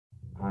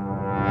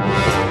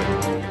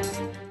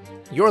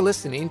You're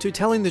listening to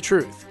Telling the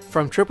Truth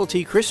from Triple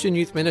T Christian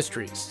Youth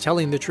Ministries,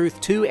 telling the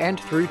truth to and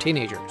through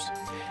teenagers.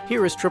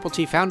 Here is Triple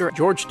T founder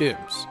George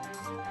Dooms.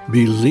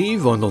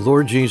 Believe on the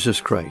Lord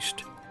Jesus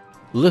Christ.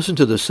 Listen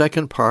to the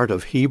second part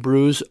of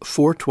Hebrews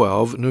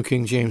 4:12, New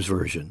King James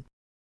Version.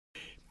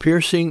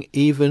 Piercing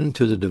even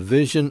to the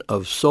division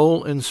of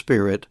soul and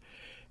spirit,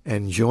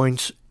 and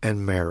joints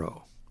and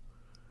marrow.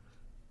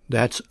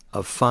 That's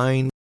a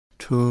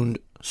fine-tuned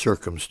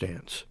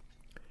circumstance.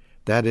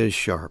 That is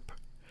sharp.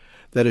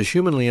 That is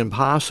humanly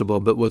impossible,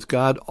 but with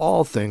God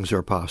all things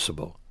are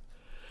possible.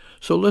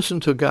 So listen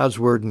to God's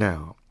Word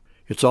now.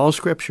 It's all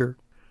Scripture.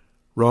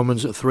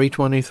 Romans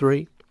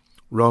 3:23,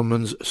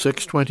 Romans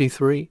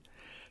 6:23,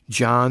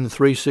 John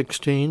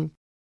 3:16,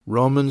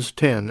 Romans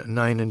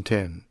 10:9 and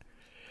 10.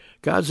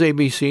 God's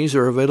ABCs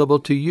are available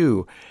to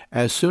you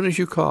as soon as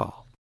you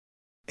call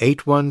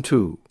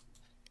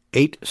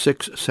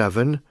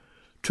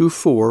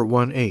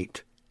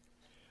 812-867-2418.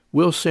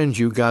 We'll send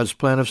you God's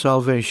plan of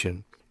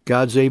salvation,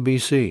 God's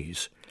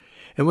ABCs.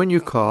 And when you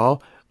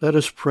call, let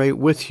us pray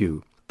with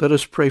you. Let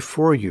us pray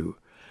for you.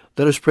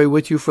 Let us pray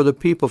with you for the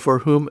people for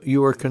whom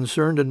you are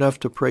concerned enough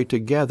to pray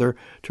together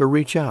to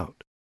reach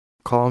out.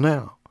 Call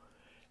now.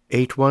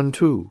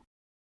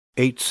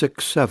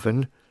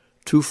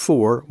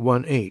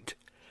 812-867-2418.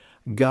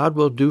 God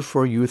will do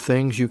for you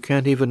things you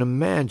can't even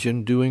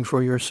imagine doing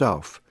for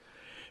yourself,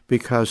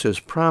 because His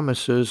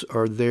promises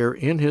are there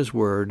in His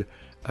Word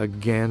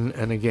again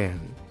and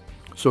again.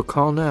 So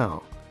call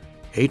now,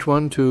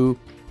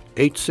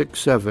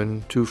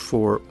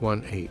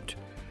 812-867-2418.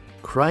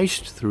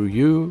 Christ through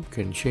you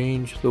can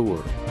change the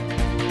world.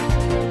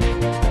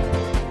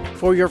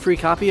 For your free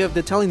copy of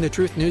the Telling the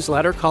Truth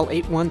newsletter, call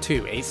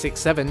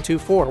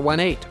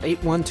 812-867-2418,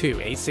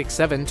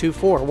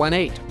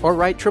 812-867-2418, or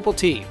write Triple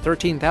T,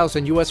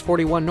 13,000 U.S.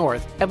 41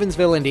 North,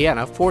 Evansville,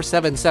 Indiana,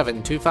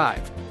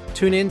 47725.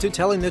 Tune in to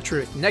Telling the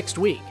Truth next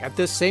week at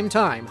this same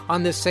time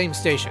on this same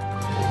station.